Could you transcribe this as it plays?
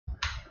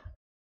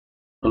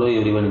Hello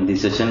everyone, in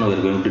this session we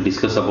are going to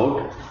discuss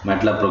about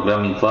MATLAB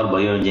programming for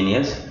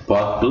bioengineers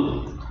part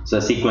 2, so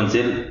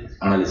sequential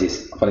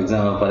analysis. For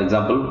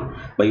example,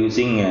 by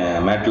using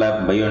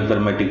MATLAB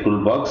Bioinformatics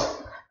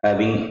Toolbox,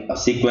 having a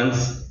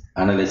sequence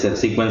analyzer,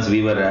 sequence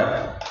viewer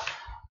app.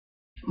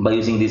 By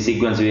using this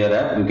sequence viewer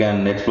app, you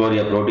can explore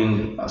a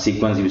protein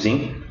sequence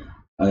using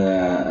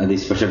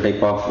this special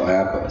type of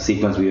app,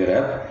 sequence viewer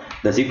app.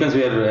 The sequence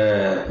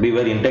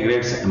viewer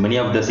integrates many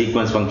of the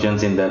sequence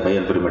functions in the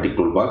bioinformatics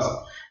toolbox.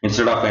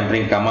 Instead of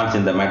entering commands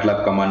in the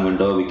MATLAB command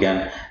window, we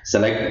can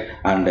select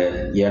and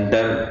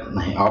enter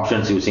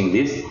options using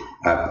this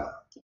app.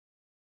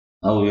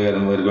 Now we are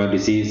going to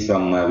see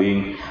some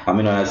viewing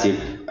amino acid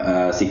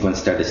sequence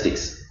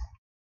statistics.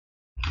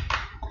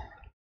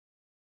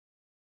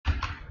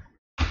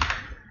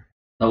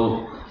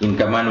 Now in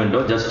command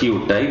window, just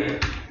you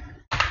type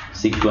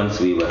sequence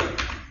viewer.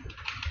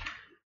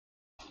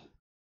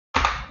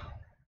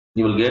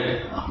 You will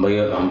get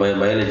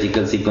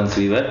biological sequence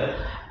viewer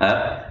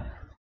app.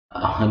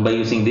 By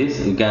using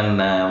this, you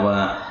can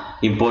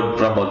import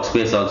from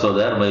workspace also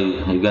there. By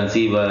you can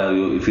see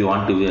if you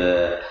want to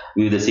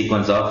view the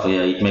sequence of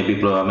it may be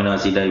amino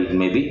acid, it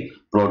may be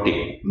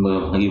protein.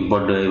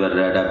 Import your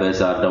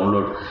database or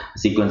download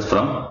sequence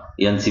from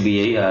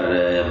NCBI or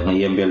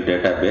MBL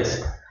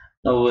database.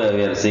 Now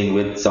we are seeing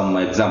with some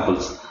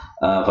examples.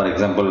 For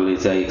example,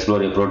 it's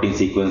explore a protein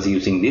sequence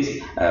using this.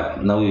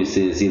 Now you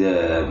see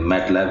the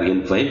MATLAB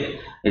help file.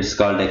 It's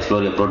called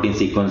explore a protein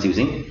sequence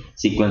using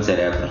sequencer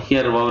app.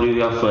 Here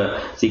overview of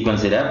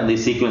sequencer app.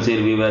 This sequencer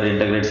viewer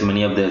integrates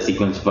many of the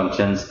sequence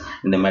functions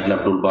in the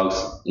MATLAB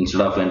toolbox.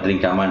 Instead of entering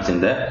commands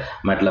in the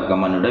MATLAB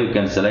command window, you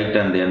can select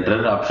and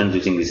enter options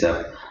using this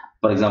app.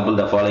 For example,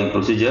 the following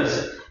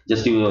procedures.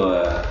 Just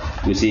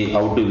you see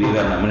how to view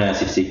an amino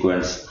acid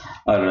sequence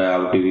or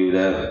how to view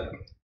the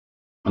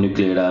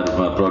nucleotide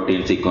or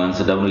protein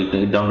sequence.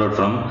 Download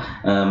from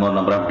more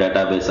number of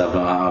database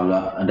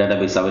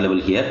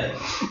available here.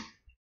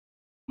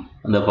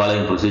 The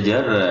following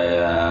procedure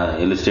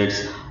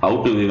illustrates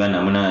how to view an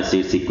amino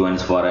acid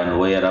sequence for an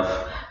ORF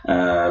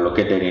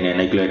located in a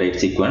nucleotide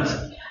sequence.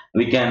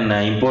 We can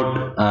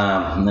import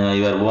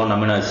your own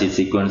amino acid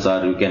sequence,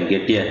 or you can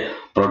get a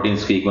protein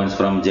sequence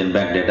from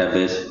GenBank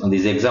database.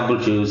 This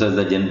example uses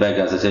the GenBank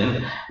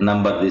accession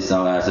number. This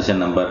accession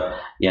number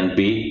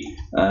NP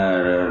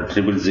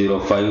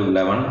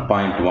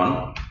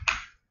 000511.1,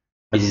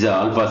 which is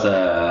alpha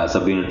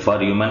subunit for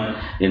human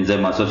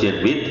enzyme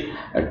associated with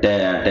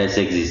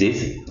Tay-Sachs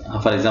disease.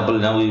 For example,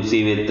 now we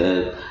see with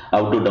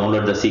how to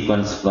download the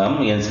sequence from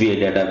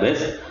NCBI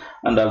database,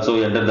 and also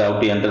how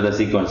to enter the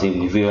sequence.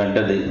 If you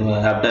enter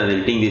after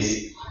editing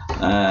this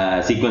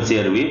sequence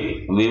here,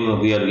 we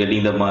are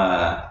getting the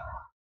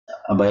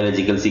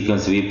biological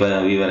sequence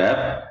viewer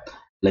app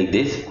like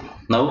this.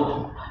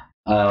 Now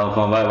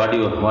what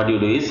you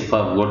do is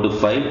go to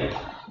file,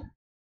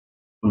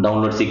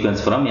 download sequence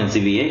from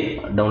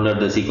NCBI, download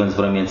the sequence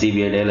from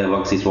NCBI. Dialog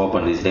box is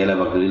open. This dialog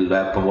box will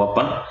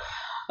open.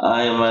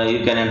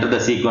 You can enter the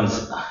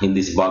sequence in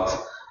this box,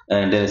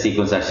 enter the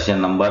sequence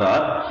accession number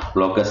or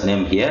locus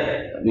name.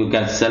 Here you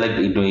can select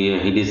it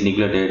is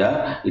nucleotide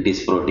or it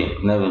is protein.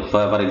 Now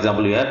for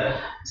example, we are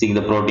seeing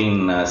the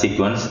protein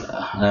sequence.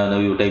 Now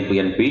you type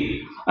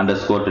NP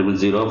underscore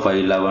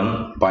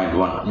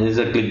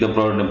 000511.1. Click the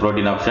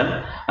protein option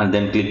and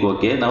then click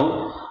OK.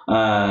 Now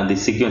the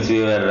sequence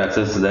viewer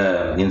access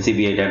the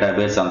NCBI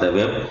database on the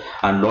web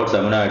and loads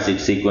amino acid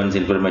sequence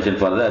information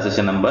for the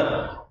accession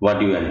number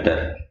what you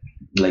enter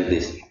like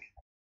this.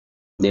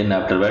 Then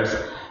afterwards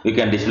we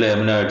can display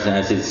amino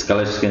acids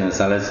color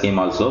scheme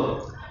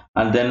also,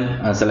 and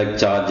then select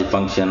charge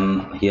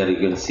function. Here you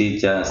can see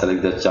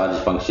select the charge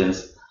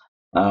functions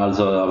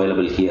also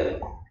available here.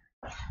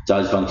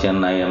 Charge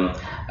function, I am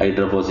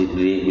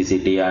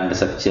hydrophobicity and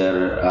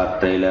structure or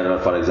trailer, or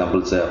for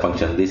example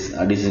function. This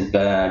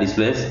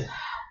displays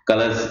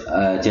colors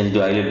change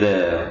to highlight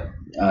the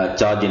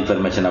charge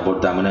information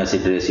about the amino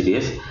acid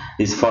residues.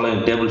 This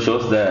following table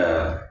shows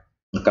the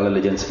color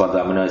legends for the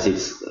amino acid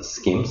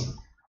schemes.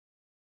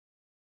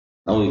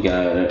 Now we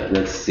can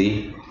let's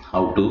see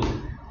how to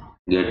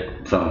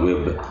get from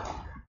web.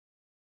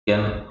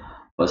 Again,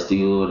 first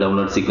you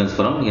download sequence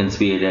from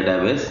NCBI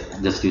database.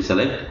 Just you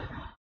select.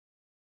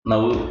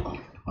 Now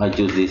I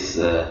choose this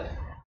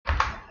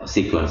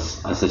sequence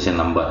accession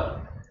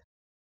number.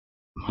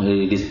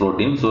 It is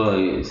protein, so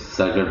I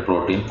selected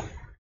protein.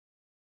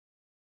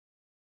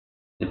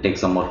 It takes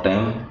some more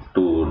time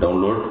to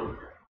download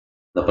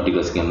the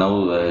particular scheme.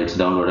 Now it's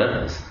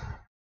downloaded.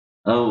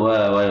 Now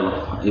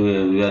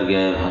we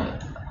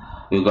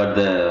got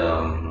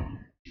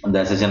the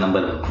accession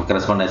number,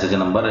 corresponding accession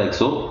number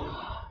exo,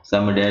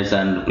 samidase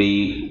and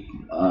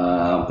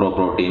pro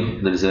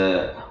protein. There is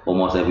a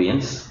Homo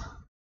sapiens.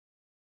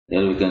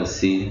 Here we can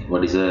see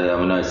what is the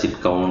amino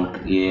acid count,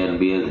 A and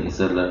B is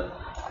there,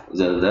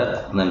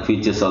 and then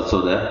features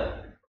also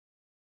there.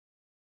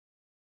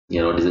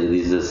 Here what is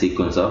this is the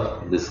sequence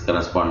of this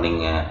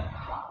corresponding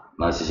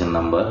accession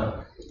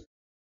number.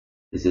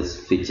 This is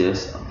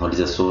features, what is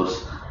the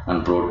source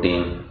and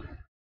protein,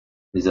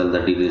 These are the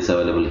details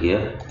available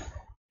here.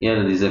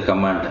 Here this is a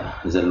command,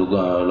 this is a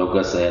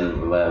locus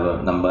and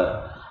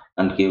number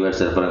and keywords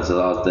references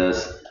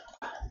authors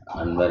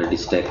and where it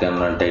is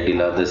taken and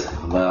title of this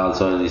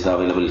also is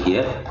available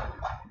here.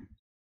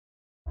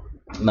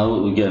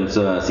 Now we can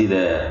see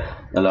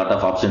a lot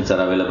of options are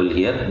available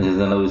here. This is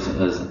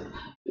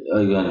now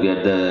you can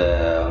get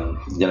the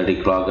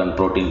genetic plot and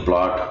protein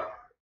plot.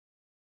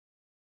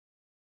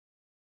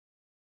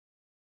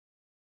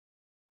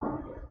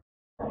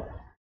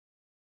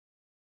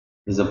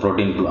 This is a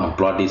protein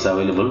plot is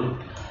available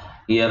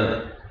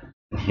here.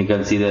 You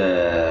can see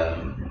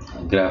the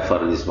graph for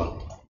this one.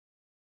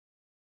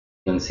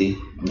 You can see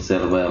these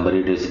are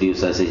buried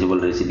residues, accessible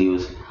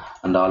residues,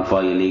 and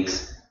alpha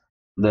helix.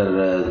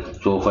 There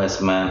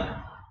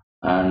man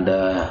and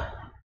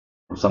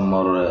some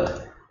more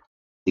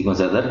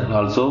sequence other.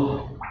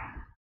 Also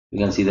you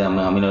can see the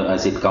amino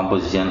acid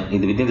composition.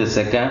 Within the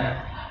second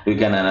you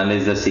can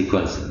analyze the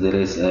sequence. There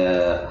is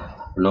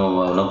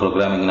no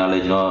programming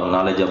knowledge, no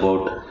knowledge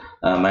about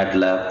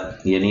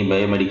MATLAB. Any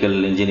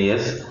biomedical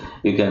engineers,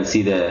 you can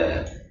see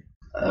the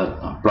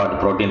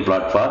protein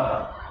plot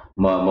for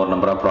more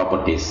number of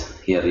properties.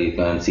 Here you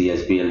can see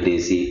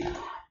SPLTC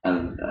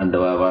and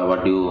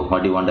what you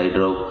want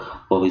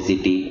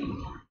hydrophobicity.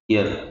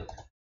 Here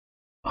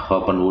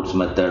Hoppen Woods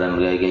method and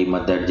Guy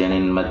method,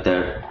 Jenin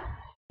method.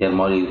 Here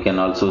you can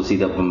also see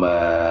the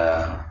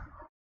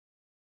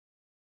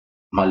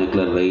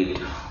molecular weight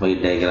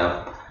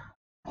diagram.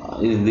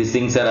 These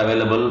things are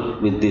available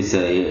with this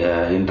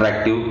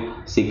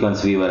interactive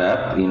sequence viewer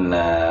app in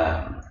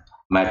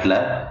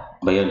MATLAB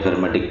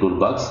Bioinformatics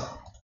Toolbox.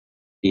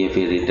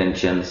 TFA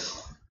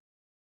retentions,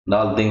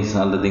 all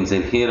the things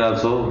here.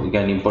 Also you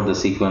can import the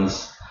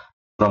sequence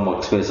from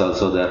workspace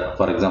also there.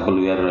 For example,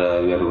 we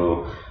are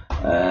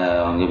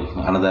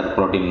another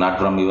protein not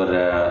from your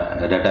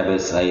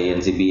database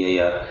NCBI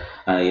or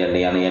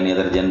any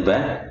other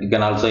GenBank. You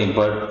can also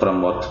import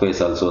from workspace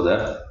also.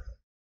 There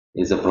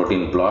is a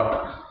protein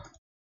plot.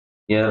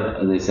 Here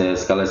this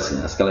is color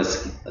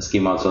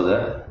scheme also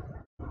there.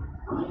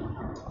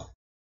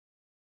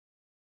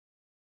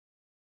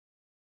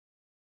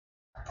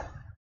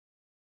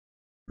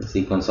 The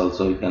sequence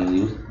also you can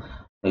use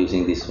by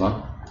using this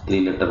one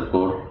 3-letter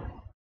code.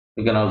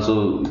 You can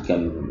also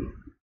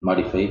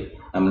modify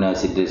amino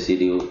acid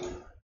residue.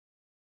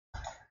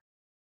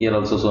 Here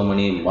also so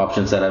many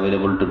options are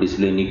available to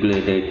display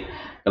nucleotide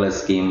color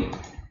scheme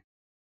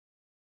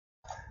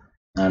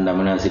and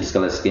amino acids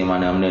color scheme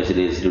and amino acid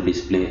residue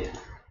display.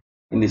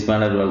 In this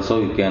manner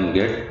also you can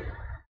get,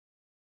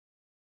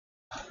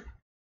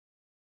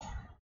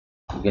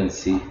 you can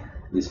see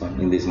this one.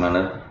 In this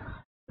manner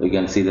we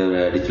can see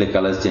the display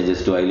colors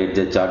changes to highlight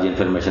the charge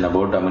information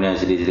about amino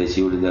acid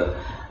residue.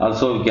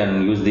 Also we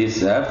can use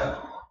this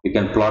app. You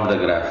can plot the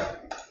graph,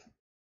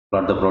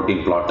 plot the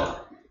protein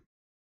plot.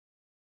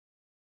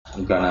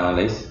 You can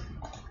analyze.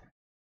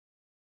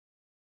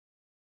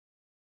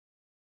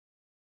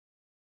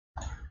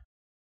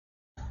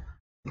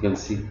 You can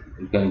see,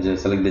 you can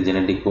just select the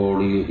genetic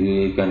code.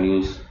 You can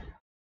use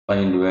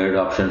find word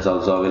options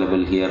also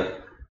available here.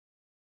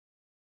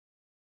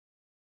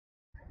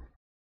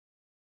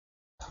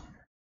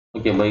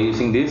 Okay, by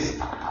using this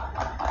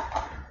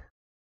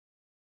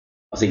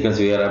sequence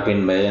viewer app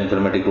in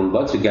Bioinformatics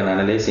Toolbox, you can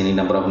analyze any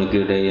number of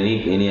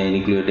nucleotide, any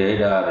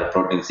nucleotide or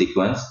protein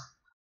sequence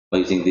by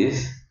using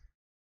this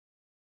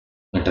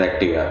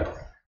interactive app.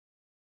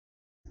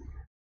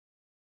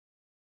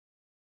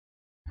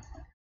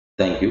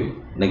 Thank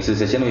you. Next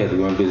session we are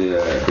going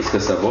to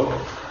discuss about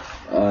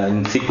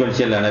in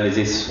sequential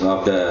analysis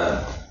of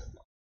the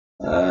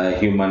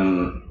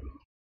human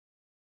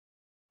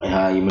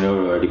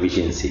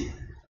immunodeficiency.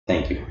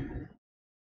 Thank you.